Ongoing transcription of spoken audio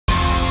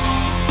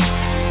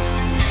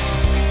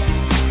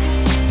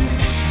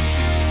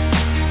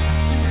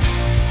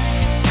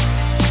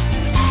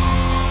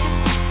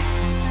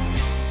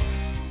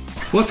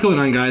What's going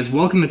on, guys?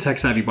 Welcome to Tech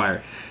Savvy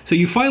Buyer. So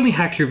you finally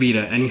hacked your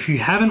Vita, and if you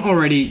haven't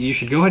already, you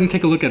should go ahead and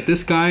take a look at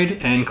this guide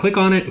and click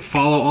on it and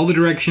follow all the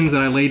directions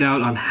that I laid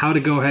out on how to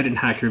go ahead and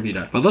hack your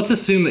Vita. But let's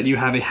assume that you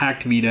have a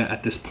hacked Vita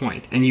at this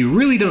point, and you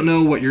really don't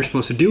know what you're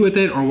supposed to do with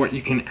it or what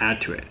you can add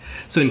to it.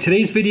 So in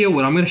today's video,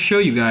 what I'm going to show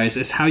you guys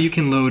is how you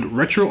can load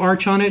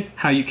RetroArch on it,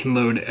 how you can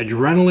load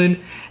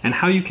Adrenalin, and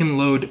how you can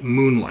load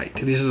Moonlight.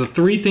 These are the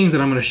three things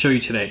that I'm going to show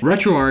you today.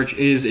 RetroArch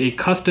is a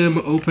custom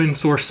open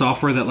source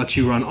software that lets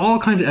you run all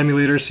kinds of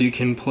emulators, so you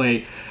can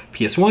play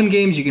PS1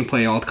 games, you can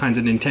play all kinds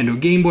of Nintendo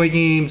Game Boy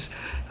games,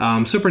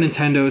 Super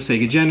Nintendo,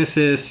 Sega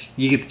Genesis,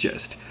 you get the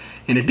gist.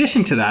 In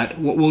addition to that,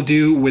 what we'll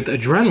do with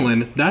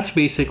Adrenalin, that's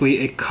basically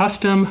a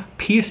custom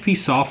PSP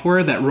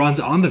software that runs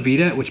on the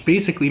Vita, which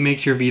basically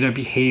makes your Vita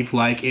behave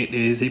like it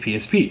is a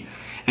PSP.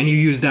 And you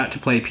use that to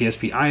play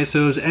PSP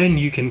ISOs, and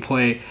you can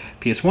play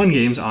PS1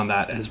 games on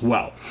that as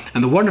well.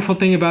 And the wonderful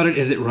thing about it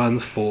is it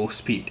runs full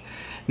speed.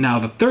 Now,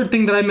 the third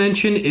thing that I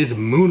mentioned is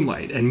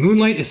Moonlight, and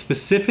Moonlight is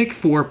specific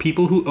for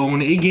people who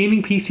own a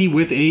gaming PC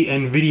with a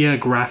NVIDIA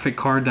graphic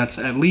card that's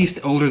at least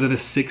older than a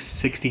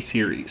 660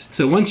 series.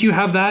 So once you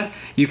have that,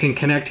 you can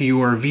connect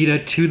your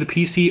Vita to the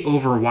PC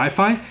over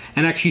Wi-Fi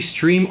and actually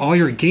stream all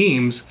your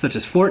games, such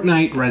as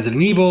Fortnite,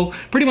 Resident Evil,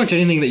 pretty much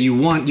anything that you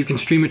want. You can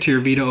stream it to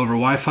your Vita over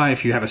Wi-Fi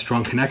if you have a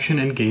strong connection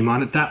and game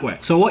on it that way.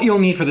 So what you'll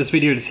need for this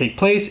video to take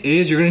place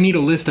is you're going to need a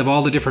list of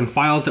all the different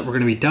files that we're going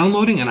to be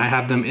downloading, and I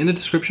have them in the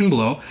description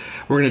below.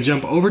 We're going to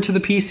jump over to the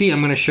PC.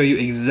 I'm going to show you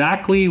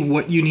exactly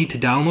what you need to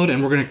download,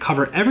 and we're going to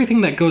cover everything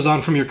that goes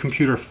on from your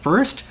computer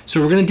first. So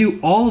we're going to do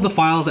all of the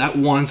files at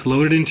once,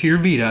 loaded into your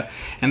Vita,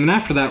 and then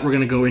after that, we're going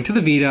to go into the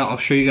Vita. I'll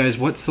show you guys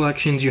what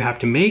selections you have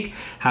to make,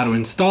 how to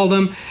install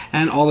them,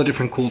 and all the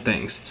different cool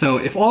things. So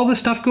if all this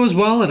stuff goes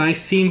well, and I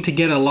seem to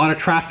get a lot of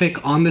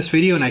traffic on this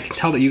video, and I can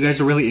tell that you guys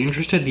are really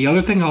interested, the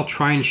other thing I'll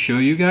try and show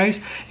you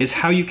guys is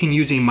how you can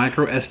use a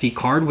micro SD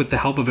card with the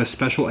help of a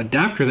special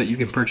adapter that you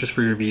can purchase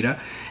for your Vita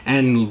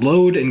and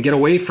load and get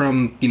away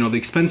from, you know, the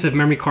expensive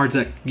memory cards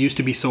that used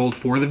to be sold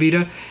for the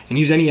Vita, and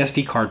use any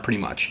SD card pretty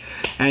much.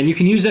 And you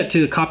can use that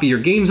to copy your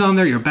games on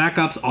there, your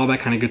backups, all that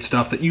kind of good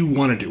stuff that you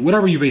want to do,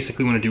 whatever you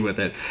basically want to do with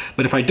it.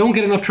 But if I don't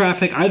get enough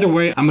traffic, either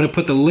way, I'm going to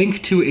put the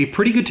link to a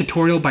pretty good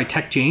tutorial by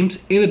Tech James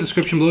in the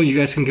description below. You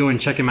guys can go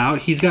and check him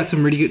out. He's got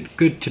some really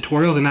good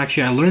tutorials, and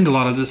actually I learned a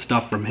lot of this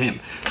stuff from him.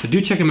 So do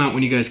check him out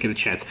when you guys get a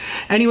chance.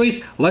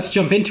 Anyways, let's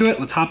jump into it.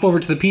 Let's hop over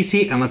to the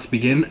PC and let's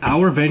begin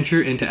our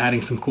venture into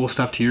adding some cool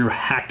stuff to your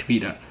hacked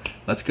Vita.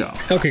 Let's go.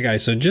 Okay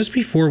guys, so just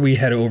before we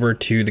head over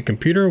to the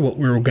computer, what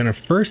we're gonna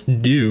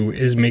first do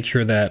is make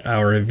sure that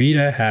our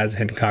Vita has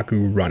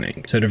henkaku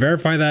running. So to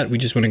verify that, we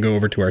just wanna go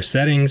over to our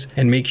settings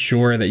and make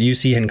sure that you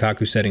see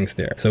henkaku settings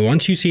there. So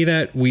once you see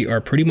that, we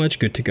are pretty much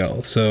good to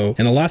go. So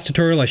in the last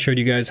tutorial, I showed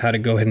you guys how to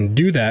go ahead and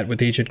do that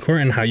with h-encore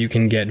and how you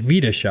can get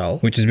Vita Shell,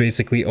 which is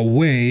basically a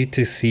way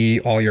to see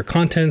all your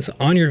contents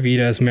on your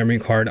Vita's memory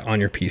card on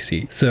your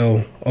PC.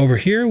 So over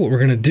here, what we're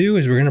gonna do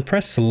is we're gonna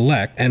press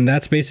select, and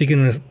that's basically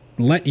gonna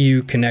let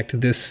you connect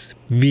this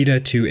Vita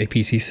to a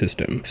PC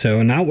system.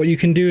 So now what you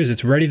can do is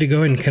it's ready to go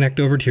ahead and connect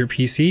over to your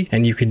PC,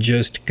 and you could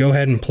just go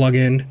ahead and plug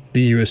in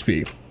the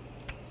USB.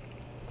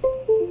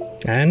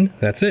 And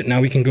that's it.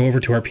 Now we can go over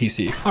to our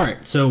PC. All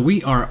right, so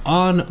we are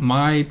on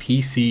my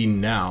PC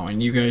now,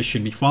 and you guys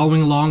should be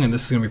following along, and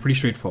this is gonna be pretty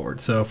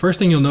straightforward. So first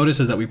thing you'll notice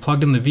is that we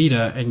plugged in the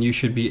Vita, and you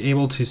should be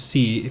able to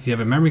see, if you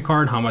have a memory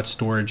card, how much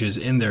storage is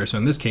in there. So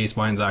in this case,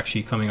 mine's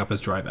actually coming up as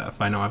drive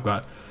F. I know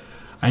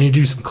I need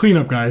to do some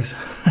cleanup, guys.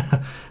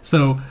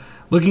 So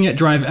looking at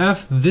drive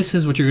F, this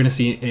is what you're gonna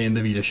see in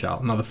the Vita shell.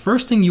 Now the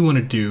first thing you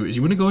wanna do is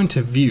you wanna go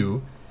into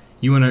view,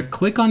 you wanna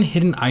click on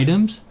hidden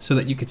items so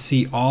that you could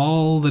see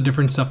all the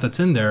different stuff that's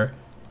in there.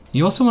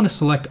 You also wanna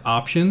select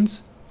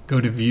options, go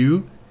to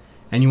view,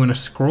 and you wanna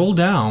scroll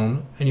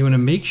down, and you wanna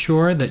make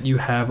sure that you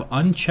have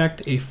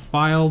unchecked a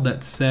file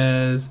that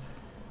says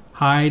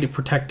hide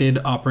protected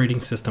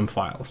operating system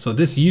files. So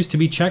this used to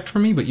be checked for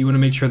me, but you wanna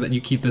make sure that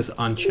you keep this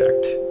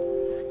unchecked.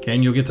 Okay,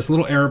 and you'll get this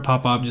little error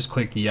pop up, just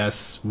click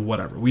yes,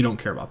 whatever. We don't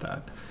care about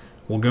that.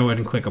 We'll go ahead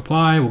and click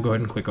apply, we'll go ahead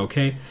and click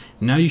OK.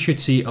 Now you should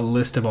see a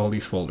list of all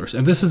these folders.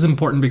 And this is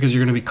important because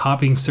you're gonna be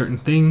copying certain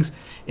things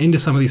into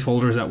some of these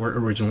folders that were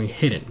originally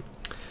hidden.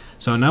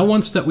 So now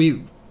once that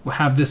we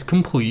have this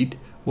complete,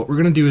 what we're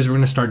gonna do is we're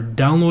gonna start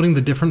downloading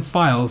the different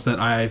files that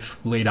I've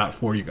laid out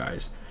for you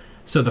guys.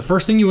 So the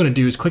first thing you wanna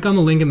do is click on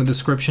the link in the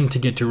description to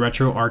get to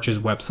RetroArch's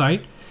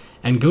website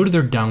and go to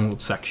their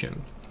download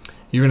section.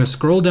 You're gonna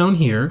scroll down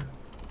here,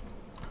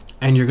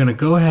 and you're gonna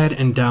go ahead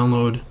and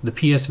download the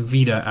PS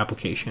Vita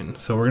application.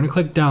 So we're gonna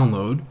click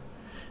download,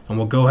 and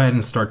we'll go ahead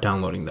and start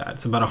downloading that.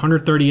 It's about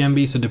 130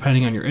 MB, so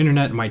depending on your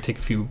internet, it might take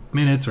a few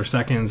minutes or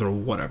seconds or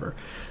whatever.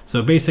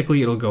 So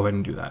basically, it'll go ahead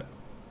and do that.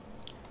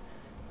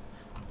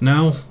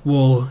 Now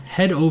we'll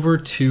head over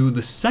to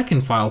the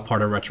second file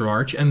part of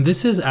RetroArch, and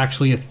this is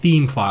actually a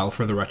theme file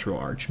for the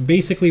RetroArch.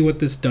 Basically what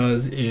this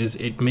does is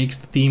it makes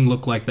the theme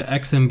look like the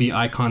XMB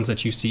icons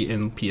that you see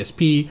in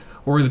PSP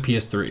or the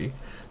PS3.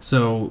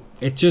 So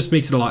it just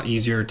makes it a lot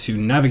easier to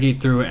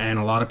navigate through, and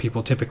a lot of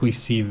people typically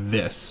see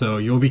this. So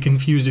you'll be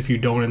confused if you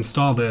don't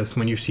install this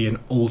when you see an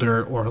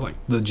older or like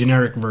the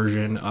generic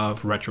version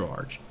of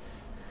RetroArch.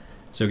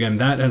 So again,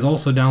 that has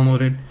also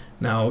downloaded.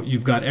 Now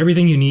you've got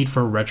everything you need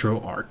for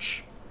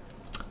RetroArch.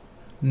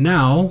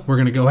 Now we're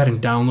going to go ahead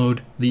and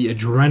download the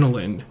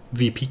Adrenalin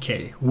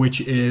Vpk, which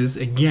is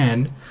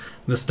again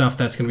the stuff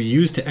that's going to be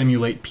used to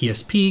emulate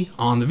PSP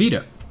on the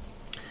Vita.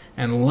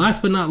 And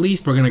last but not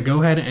least, we're going to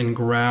go ahead and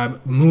grab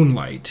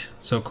Moonlight.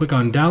 So click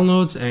on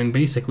downloads, and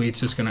basically it's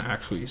just going to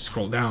actually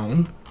scroll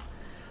down,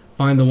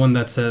 find the one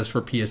that says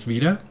for PS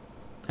Vita,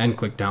 and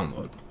click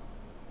download.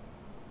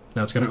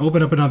 Now it's going to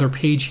open up another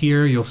page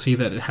here. You'll see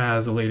that it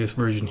has the latest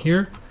version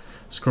here.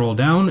 Scroll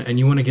down and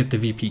you want to get the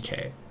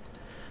VPK.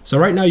 So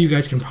right now you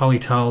guys can probably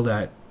tell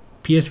that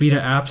PS Vita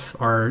apps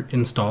are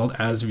installed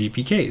as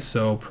VPK.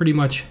 So pretty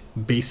much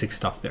basic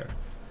stuff there.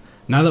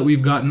 Now that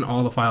we've gotten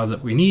all the files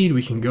that we need,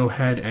 we can go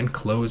ahead and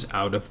close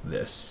out of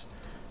this.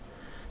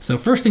 So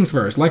first things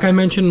first, like I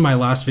mentioned in my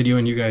last video,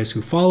 and you guys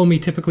who follow me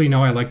typically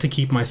know I like to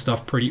keep my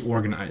stuff pretty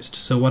organized.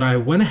 So what I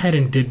went ahead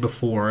and did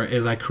before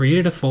is I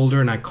created a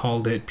folder and I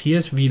called it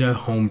PS Vita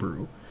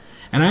Homebrew.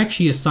 And I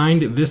actually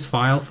assigned this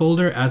file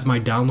folder as my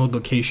download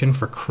location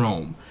for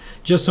Chrome,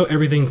 just so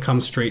everything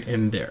comes straight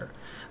in there.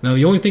 Now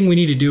the only thing we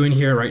need to do in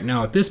here right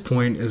now at this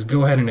point is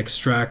go ahead and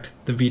extract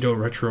the Vita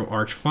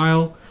RetroArch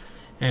file.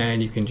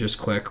 And you can just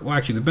click, well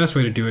actually the best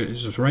way to do it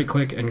is just right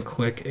click and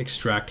click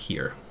extract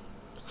here.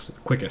 It's the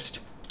quickest.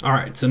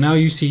 Alright, so now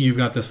you see you've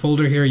got this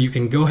folder here. You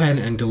can go ahead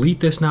and delete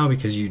this now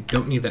because you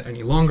don't need that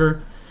any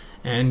longer,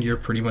 and you're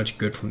pretty much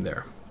good from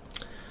there.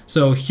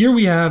 So here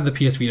we have the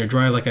PS Vita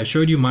drive. Like I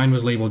showed you, mine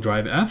was labeled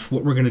drive F.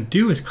 What we're going to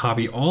do is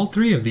copy all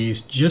three of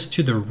these just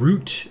to the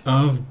root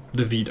of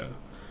the Vita.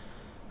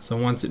 So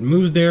once it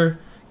moves there,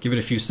 give it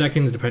a few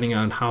seconds depending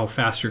on how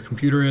fast your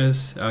computer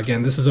is.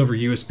 Again, this is over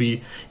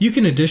USB. You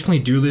can additionally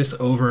do this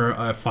over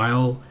a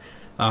file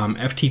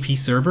FTP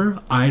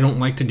server. I don't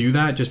like to do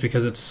that just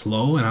because it's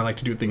slow and I like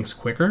to do things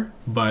quicker,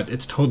 but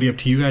it's totally up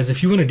to you guys.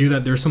 If you want to do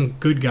that, there's some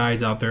good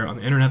guides out there on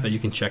the internet that you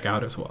can check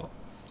out as well.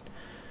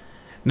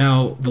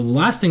 Now, the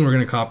last thing we're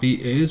going to copy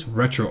is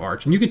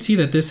RetroArch, and you can see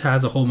that this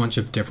has a whole bunch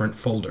of different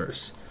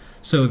folders.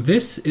 So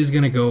this is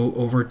going to go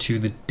over to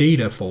the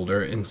data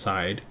folder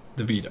inside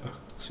the Vita.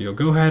 So you'll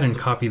go ahead and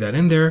copy that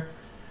in there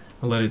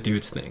and let it do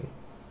its thing.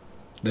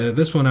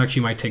 This one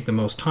actually might take the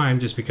most time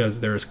just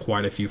because there's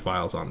quite a few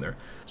files on there.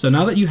 So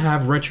now that you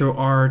have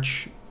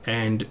RetroArch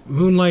and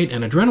Moonlight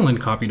and Adrenalin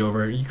copied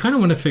over, you kind of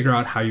want to figure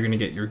out how you're going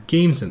to get your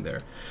games in there.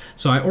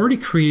 So I already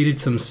created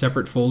some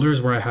separate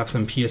folders where I have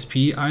some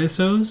PSP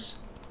ISOs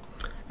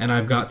and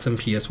I've got some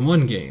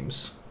PS1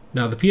 games.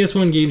 Now the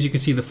PS1 games, you can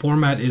see the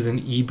format is in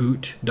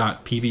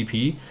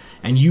EBOOT.PBP,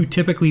 and you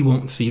typically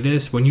won't see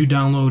this. When you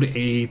download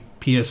a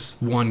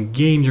PS1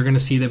 game, you're going to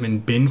see them in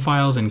bin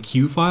files and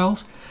Q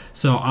files.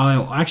 So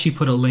I'll actually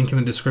put a link in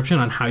the description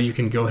on how you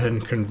can go ahead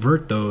and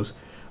convert those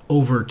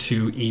over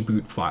to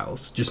EBOOT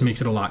files. Just makes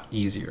it a lot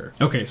easier.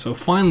 Okay, so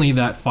finally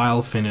that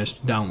file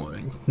finished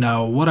downloading.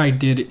 Now what I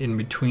did in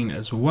between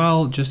as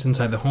well, just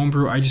inside the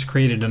Homebrew, I just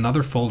created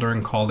another folder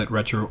and called it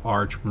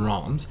RetroArch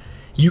ROMs.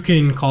 You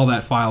can call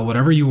that file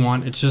whatever you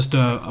want. It's just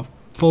a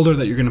folder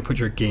that you're going to put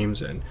your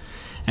games in.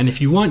 And if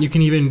you want, you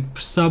can even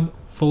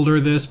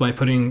subfolder this by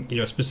putting,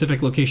 a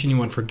specific location you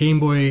want for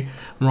Game Boy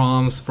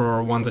ROMs,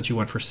 for ones that you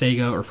want for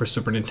Sega or for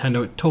Super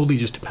Nintendo. It totally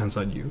just depends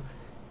on you.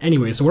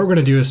 Anyway, so what we're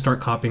going to do is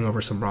start copying over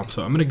some ROMs.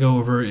 So I'm going to go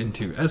over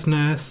into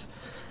SNES,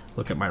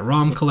 look at my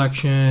ROM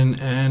collection,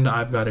 and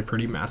I've got a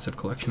pretty massive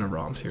collection of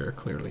ROMs here,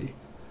 clearly.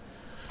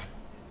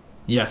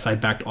 Yes, I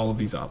backed all of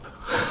these up.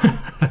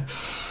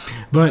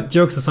 But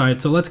jokes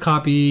aside, so let's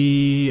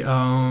copy,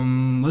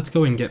 let's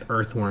go and get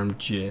Earthworm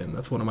Jim.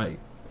 That's one of my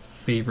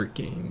favorite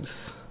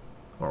games,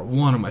 or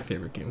one of my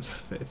favorite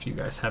games. If you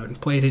guys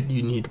haven't played it,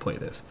 you need to play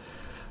this.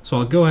 So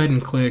I'll go ahead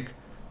and click,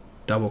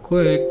 double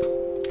click.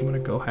 I'm going to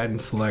go ahead and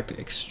select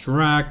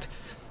extract,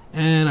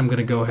 and I'm going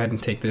to go ahead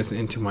and take this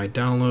into my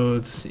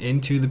downloads,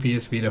 into the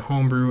PS Vita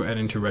Homebrew, and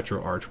into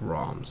RetroArch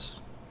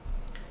ROMs.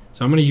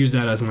 So I'm going to use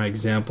that as my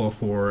example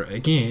for a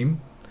game.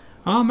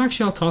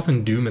 Actually, I'll toss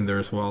in Doom in there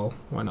as well.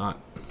 Why not?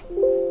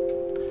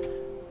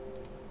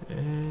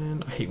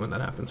 And I hate when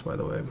that happens, by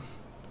the way.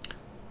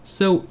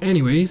 So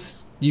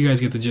anyways, you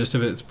guys get the gist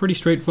of it. It's pretty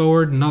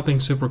straightforward,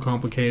 nothing super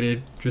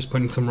complicated, just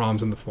putting some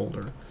ROMs in the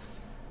folder.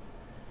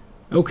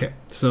 Okay,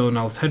 so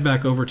now let's head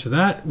back over to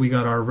that. We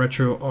got our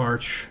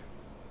RetroArch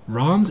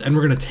ROMs, and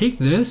we're going to take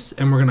this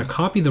and we're going to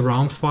copy the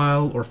ROMs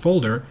file or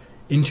folder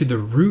into the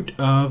root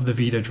of the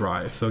Vita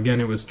drive. So again,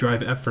 it was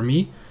drive F for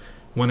me.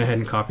 Went ahead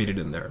and copied it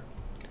in there.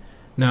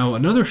 Now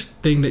another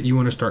thing that you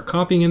want to start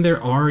copying in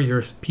there are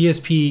your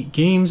PSP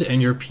games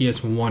and your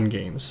PS1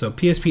 games. So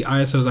PSP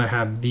ISOs, I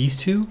have these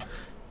two.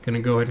 Going to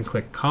go ahead and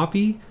click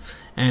copy,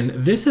 and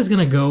this is going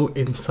to go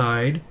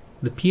inside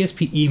the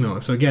PSP email.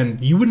 So again,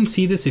 you wouldn't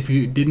see this if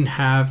you didn't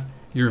have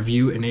your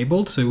view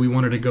enabled, so we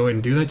wanted to go ahead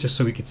and do that just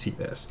so we could see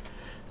this.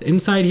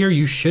 Inside here,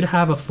 you should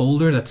have a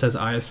folder that says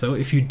ISO.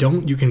 If you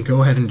don't, you can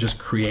go ahead and just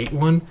create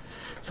one.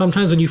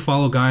 sometimes when you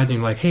follow guides and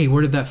you're like, hey,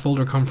 where did that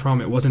folder come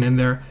from? It wasn't in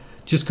there.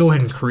 Just go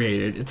ahead and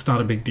create it. It's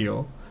not a big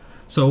deal.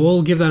 So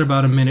we'll give that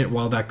about a minute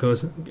while that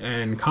goes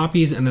and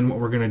copies. And then what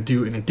we're going to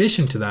do in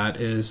addition to that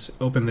is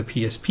open the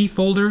PSP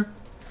folder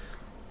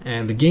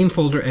and the game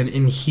folder. And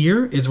in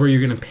here is where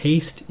you're going to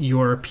paste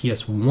your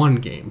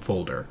PS1 game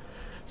folder.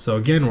 So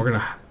again, we're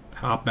going to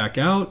hop back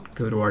out,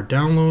 go to our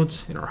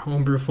downloads in our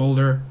Homebrew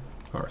folder,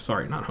 or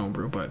sorry, not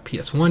Homebrew, but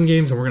PS1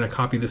 games. And we're going to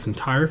copy this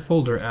entire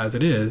folder as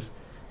it is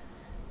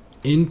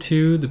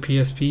into the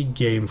PSP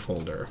game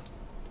folder.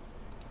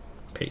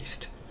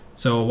 Paste.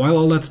 So while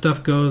all that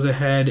stuff goes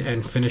ahead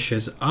and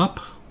finishes up,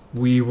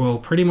 we will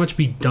pretty much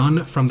be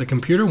done from the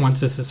computer once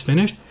this is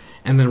finished.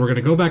 And then we're going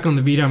to go back on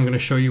the Vita. I'm going to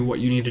show you what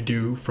you need to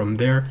do from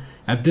there.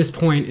 At this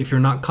point, if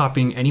you're not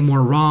copying any more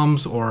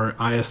ROMs or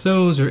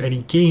ISOs or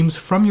any games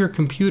from your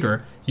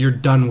computer, you're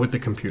done with the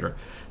computer.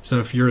 So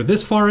if you're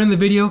this far in the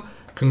video,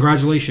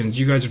 congratulations,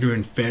 you guys are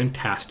doing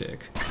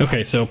fantastic.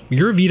 Okay, so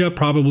your Vita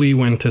probably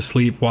went to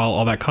sleep while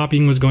all that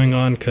copying was going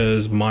on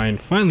because mine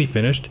finally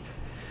finished.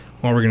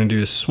 All we're going to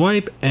do is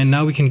swipe, and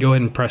now we can go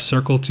ahead and press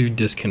circle to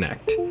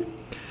disconnect.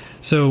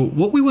 So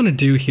what we want to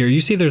do here,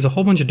 you see there's a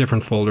whole bunch of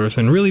different folders,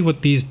 and really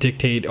what these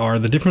dictate are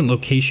the different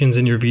locations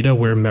in your Vita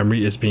where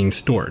memory is being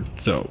stored.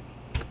 So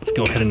let's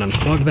go ahead and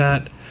unplug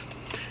that.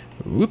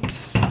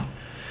 Whoops.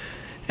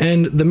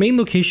 And the main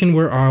location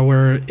where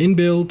our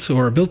inbuilt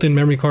or built-in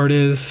memory card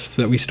is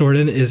that we stored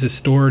in is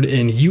stored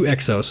in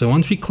UXO. So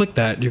once we click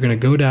that, you're going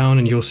to go down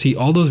and you'll see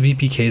all those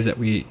VPKs that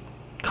we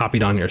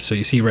copied on here. So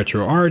you see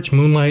RetroArch,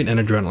 Moonlight, and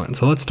Adrenalin.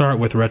 So let's start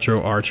with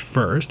RetroArch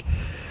first.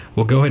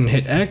 We'll go ahead and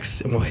hit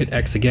X, and we'll hit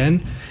X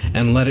again,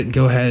 and let it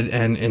go ahead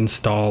and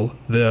install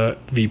the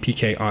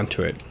VPK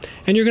onto it.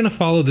 And you're going to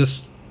follow the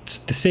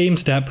same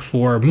step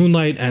for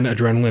Moonlight and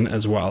Adrenalin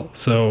as well.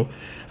 So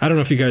I don't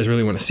know if you guys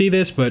really want to see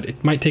this, but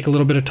it might take a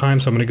little bit of time.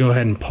 So I'm going to go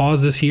ahead and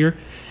pause this here,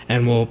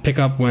 and we'll pick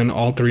up when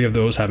all three of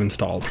those have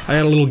installed. I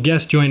had a little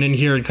guest join in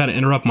here and kind of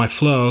interrupt my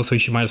flow, so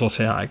you might as well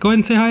say hi. Go ahead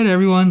and say hi to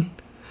everyone.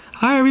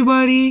 Hi,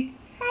 everybody.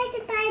 Hi,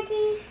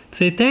 everybody.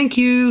 Say thank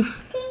you.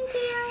 Thank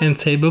you. And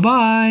say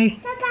bye-bye.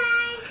 Bye-bye.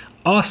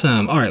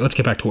 Awesome. All right, let's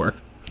get back to work.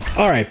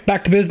 All right,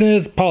 back to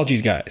business.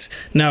 Apologies, guys.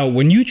 Now,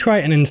 when you try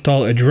and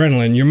install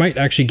Adrenalin, you might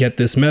actually get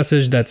this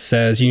message that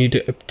says you need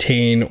to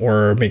obtain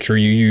or make sure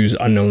you use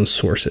unknown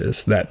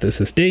sources, that this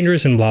is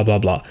dangerous and blah, blah,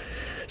 blah.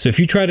 So if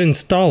you try to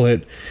install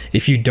it,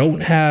 if you don't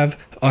have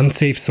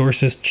unsafe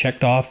sources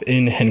checked off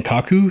in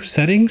henkaku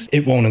settings,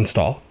 it won't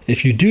install.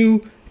 If you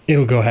do,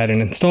 it'll go ahead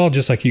and install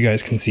just like you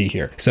guys can see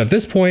here. So at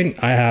this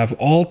point, I have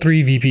all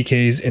three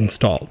VPKs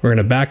installed. We're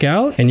gonna back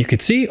out and you can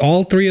see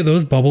all three of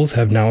those bubbles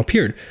have now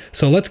appeared.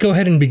 So let's go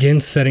ahead and begin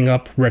setting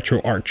up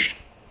RetroArch.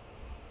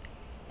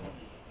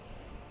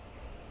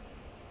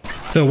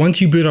 So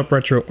once you boot up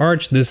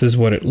RetroArch, this is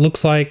what it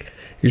looks like.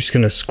 You're just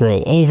gonna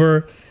scroll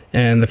over.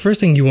 And the first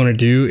thing you want to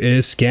do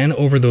is scan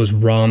over those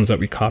ROMs that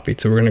we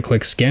copied. So we're going to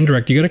click scan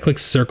direct. You got to click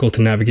circle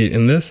to navigate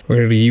in this. We're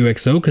going to do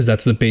UXO because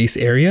that's the base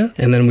area.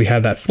 And then we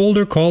have that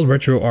folder called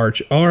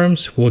RetroArch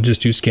ARMS. We'll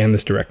just do scan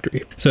this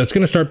directory. So it's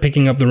going to start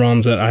picking up the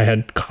ROMs that I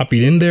had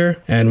copied in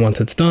there. And once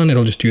it's done,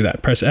 it'll just do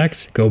that. Press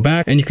X, go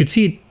back, and you could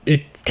see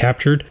it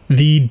captured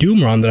the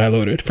Doom ROM that I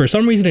loaded. For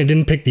some reason, it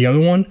didn't pick the other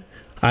one.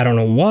 I don't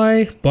know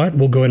why, but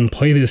we'll go ahead and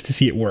play this to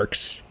see it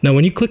works. Now,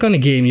 when you click on a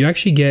game, you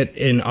actually get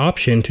an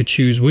option to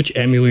choose which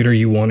emulator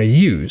you want to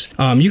use.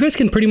 You guys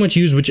can pretty much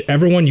use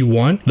whichever one you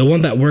want. The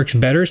one that works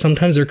better,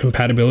 sometimes there are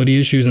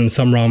compatibility issues and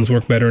some ROMs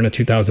work better in a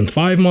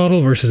 2005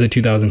 model versus a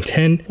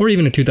 2010 or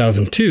even a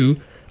 2002.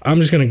 I'm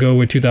just going to go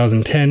with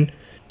 2010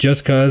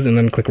 just cause, and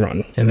then click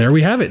run. And there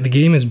we have it. The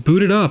game is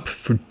booted up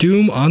for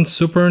Doom on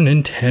Super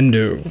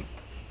Nintendo.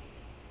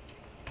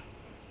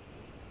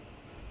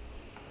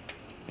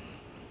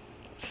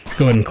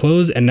 Go ahead and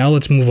close, and now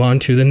let's move on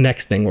to the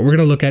next thing. What we're going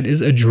to look at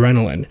is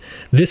Adrenalin.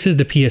 This is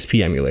the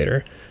PSP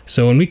emulator.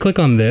 So when we click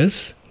on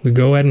this, we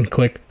go ahead and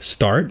click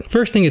start.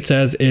 First thing it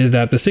says is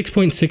that the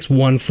 6.61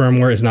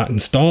 firmware is not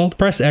installed.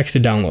 Press X to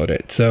download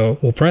it. So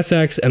we'll press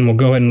X and we'll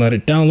go ahead and let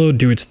it download,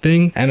 do its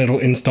thing, and it'll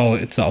install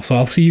it itself. So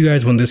I'll see you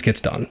guys when this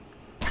gets done.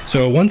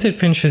 So once it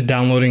finishes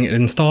downloading, it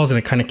installs and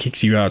it kind of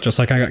kicks you out, just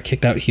like I got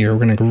kicked out here.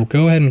 We're going to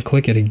go ahead and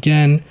click it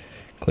again.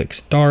 Click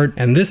start,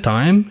 and this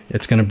time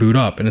it's going to boot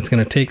up and it's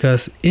going to take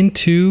us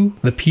into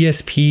the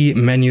PSP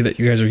menu that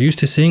you guys are used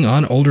to seeing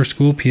on older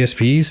school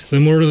PSPs,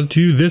 similar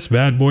to this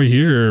bad boy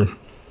here.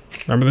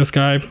 Remember this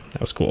guy?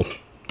 That was cool.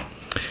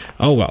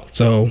 Oh well,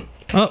 so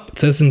it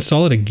says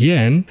install it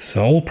again,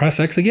 so we'll press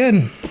X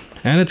again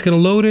and it's going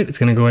to load it. It's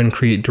going to go ahead and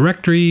create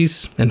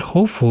directories, and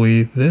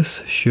hopefully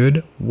this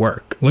should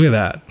work. Look at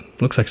that.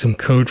 Looks like some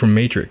code from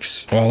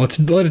Matrix. Well, let's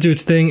let it do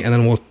its thing and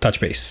then we'll touch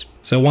base.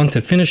 So once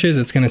it finishes,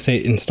 it's going to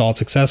say installed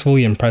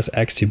successfully and press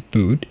X to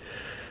boot.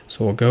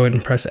 So we'll go ahead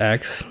and press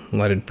X,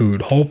 let it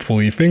boot.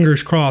 Hopefully,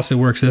 fingers crossed, it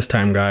works this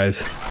time,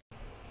 guys.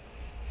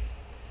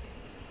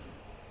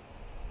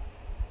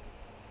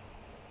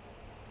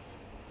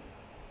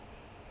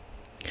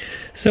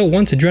 So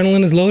once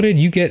Adrenalin is loaded,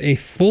 you get a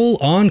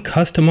full-on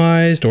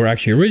customized, or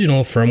actually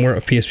original firmware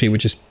of PSP,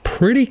 which is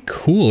pretty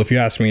cool if you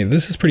ask me.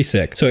 This is pretty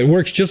sick. So it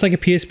works just like a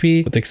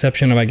PSP with the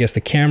exception of, I guess,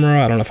 the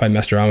camera. I don't know if I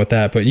messed around with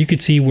that, but you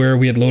could see where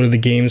we had loaded the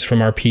games from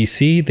our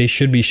PC. They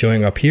should be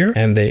showing up here,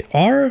 and they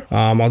are.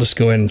 I'll just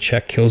go ahead and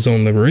check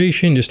Killzone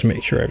Liberation just to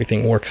make sure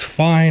everything works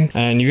fine.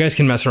 And you guys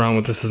can mess around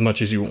with this as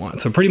much as you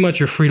want. So pretty much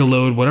you're free to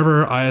load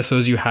whatever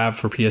ISOs you have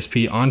for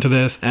PSP onto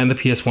this and the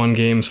PS1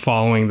 games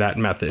following that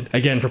method.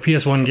 Again, for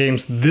PS1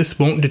 games, this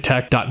won't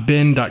detect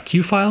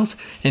 .bin.q files.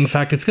 In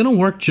fact, it's going to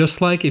work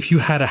just like if you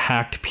had a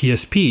hacked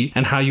PSP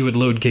and how you would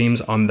load games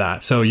on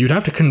that. So you'd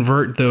have to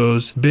convert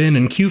those bin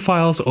and q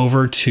files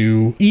over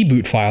to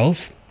EBOOT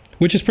files,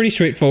 which is pretty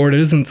straightforward. It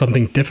isn't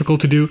something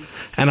difficult to do.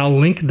 And I'll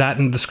link that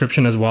in the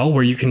description as well,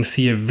 where you can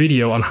see a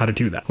video on how to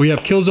do that. We have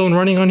Killzone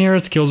running on here.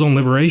 It's Killzone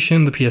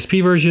Liberation, the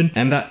PSP version,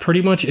 and that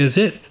pretty much is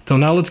it. So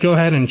now let's go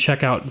ahead and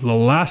check out the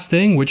last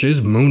thing, which is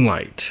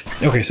Moonlight.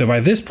 Okay, so by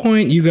this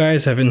point, you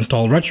guys have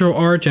installed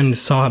RetroArch and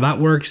saw how that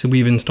works.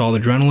 We've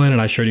installed Adrenalin and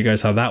I showed you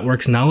guys how that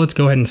works. Now let's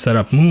go ahead and set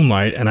up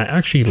Moonlight. And I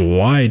actually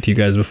lied to you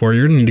guys before.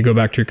 You're gonna need to go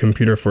back to your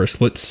computer for a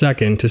split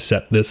second to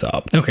set this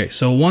up. Okay,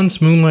 so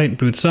once Moonlight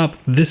boots up,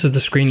 this is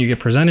the screen you get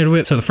presented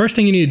with. So the first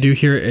thing you need to do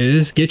here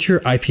is get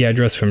your IP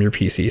address from your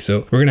PC.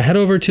 So we're gonna head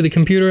over to the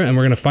computer and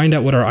we're gonna find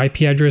out what our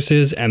IP address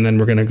is, and then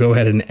we're gonna go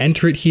ahead and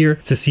enter it here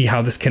to see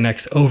how this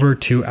connects over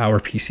to our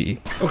PC.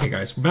 Okay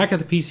guys, back at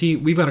the PC,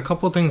 we've got a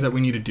couple of things that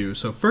we need to do.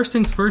 So first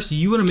things first,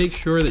 you wanna make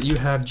sure that you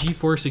have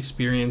GeForce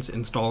Experience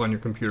installed on your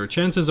computer.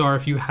 Chances are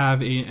if you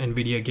have a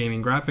NVIDIA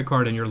gaming graphic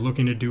card and you're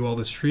looking to do all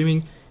the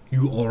streaming,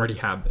 you already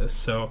have this.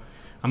 So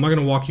I'm not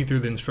gonna walk you through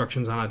the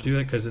instructions on how to do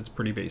it because it's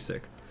pretty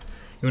basic.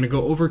 You want to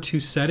go over to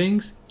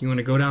settings, you want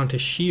to go down to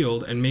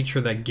shield and make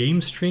sure that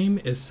game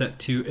stream is set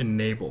to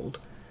enabled.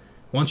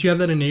 Once you have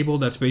that enabled,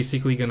 that's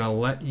basically going to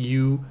let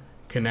you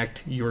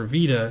connect your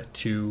Vita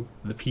to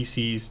the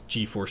PC's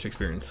GeForce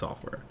Experience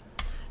software.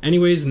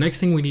 Anyways, the next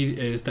thing we need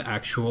is the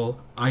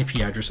actual IP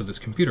address of this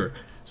computer.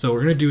 So what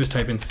we're going to do is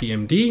type in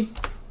cmd,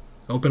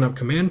 open up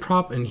command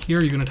prompt, and here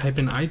you're going to type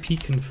in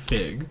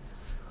ipconfig.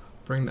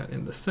 Bring that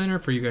in the center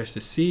for you guys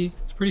to see.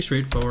 It's pretty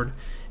straightforward.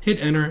 Hit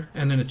enter,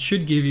 and then it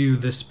should give you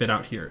this spit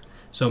out here.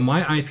 So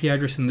my IP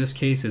address in this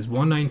case is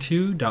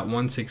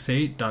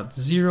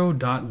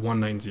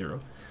 192.168.0.190.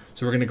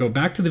 So we're going to go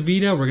back to the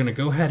Vita. We're going to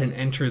go ahead and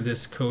enter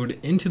this code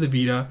into the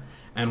Vita,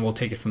 and we'll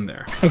take it from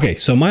there. Okay,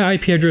 so my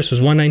IP address was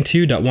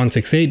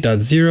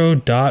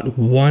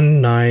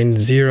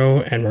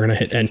 192.168.0.190, and we're gonna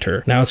hit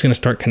enter. Now it's gonna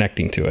start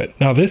connecting to it.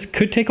 Now this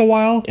could take a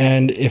while,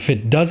 and if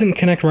it doesn't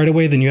connect right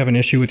away, then you have an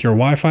issue with your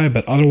Wi-Fi,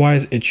 but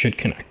otherwise it should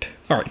connect.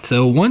 All right,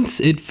 so once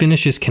it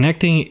finishes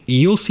connecting,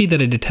 you'll see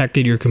that it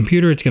detected your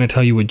computer. It's gonna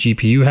tell you what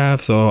GPU you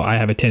have. So I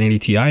have a 1080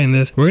 Ti in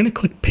this. We're gonna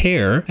click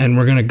pair, and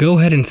we're gonna go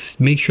ahead and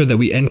make sure that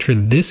we enter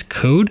this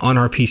code on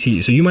our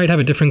PC. So you might have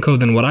a different code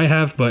than what I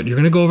have, but you're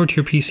gonna go over to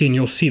your PC and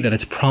you'll see that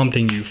it's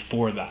prompting you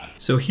for that.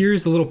 So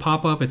here's the little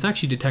pop-up. It's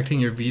actually detecting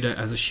your Vita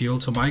as a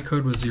shield. So my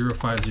code was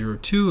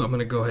 0502. I'm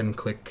gonna go ahead and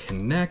click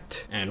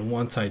connect. And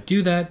once I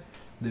do that,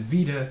 the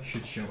Vita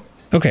should show it.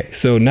 Okay,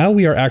 so now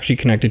we are actually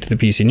connected to the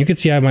PC, and you can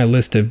see I have my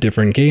list of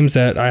different games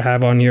that I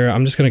have on here.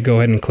 I'm just gonna go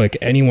ahead and click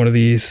any one of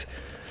these.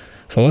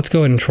 So let's go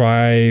ahead and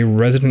try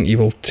Resident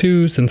Evil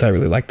 2 since I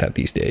really like that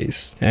these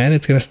days. And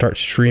it's gonna start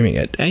streaming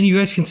it. And you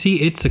guys can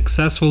see it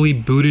successfully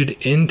booted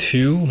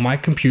into my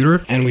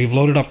computer, and we've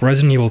loaded up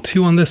Resident Evil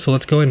 2 on this. So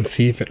let's go ahead and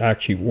see if it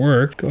actually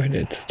worked. Go ahead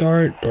and hit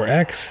start or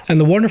X.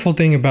 And the wonderful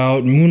thing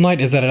about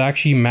Moonlight is that it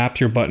actually maps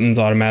your buttons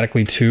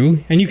automatically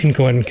too. And you can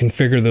go ahead and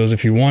configure those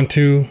if you want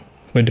to.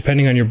 But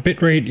depending on your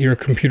bitrate, your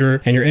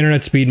computer, and your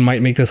internet speed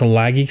might make this a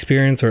laggy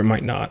experience, or it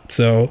might not.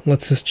 So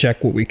let's just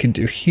check what we could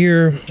do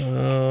here.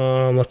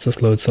 Let's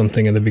just load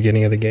something at the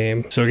beginning of the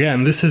game. So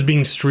again, this is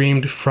being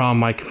streamed from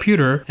my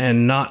computer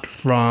and not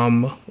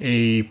from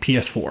a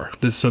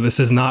PS4. So this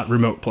is not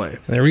remote play.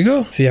 There we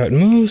go. See how it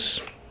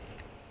moves.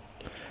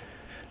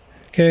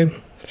 Okay,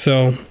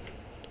 so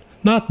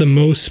not the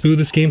most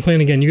smoothest gameplay.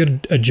 And again, you gotta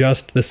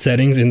adjust the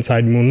settings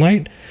inside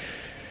Moonlight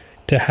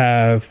to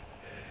have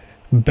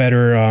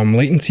better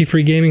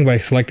latency-free gaming by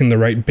selecting the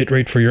right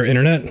bitrate for your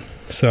internet.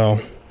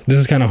 So this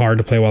is kind of hard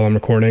to play while I'm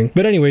recording.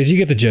 But anyways, you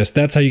get the gist.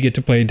 That's how you get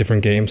to play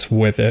different games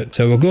with it.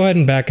 So we'll go ahead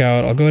and back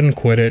out. I'll go ahead and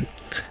quit it.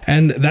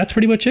 And that's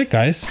pretty much it,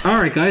 guys. All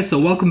right, guys, so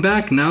welcome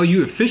back. Now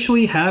you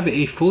officially have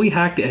a fully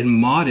hacked and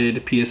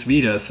modded PS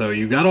Vita. So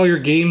you got all your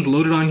games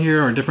loaded on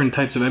here, or different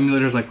types of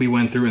emulators like we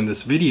went through in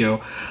this video.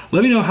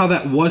 Let me know how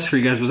that was for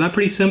you guys. Was that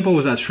pretty simple?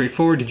 Was that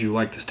straightforward? Did you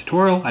like this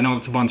tutorial? I know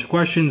it's a bunch of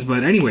questions,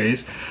 but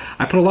anyways,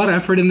 I put a lot of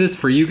effort in this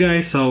for you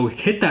guys. So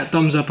hit that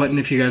thumbs up button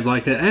if you guys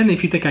liked it. And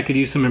if you think I could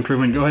use some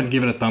improvement, go ahead and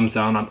give it a thumbs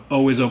down. I'm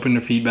always open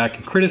to feedback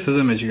and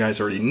criticism, as you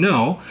guys already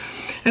know.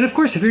 And of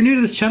course, if you're new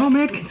to this channel,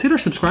 man, consider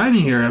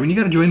subscribing here. I mean, you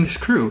got to join this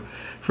crew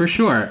for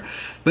sure.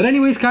 But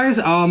anyways, guys,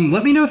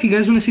 let me know if you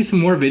guys want to see some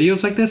more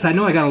videos like this. I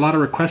know I got a lot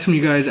of requests from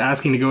you guys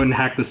asking to go ahead and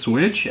hack the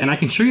Switch, and I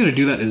can show you how to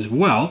do that as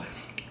well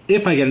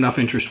if I get enough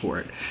interest for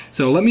it.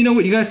 So let me know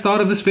what you guys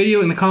thought of this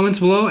video in the comments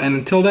below, and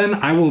until then,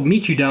 I will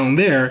meet you down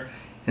there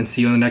and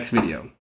see you in the next video.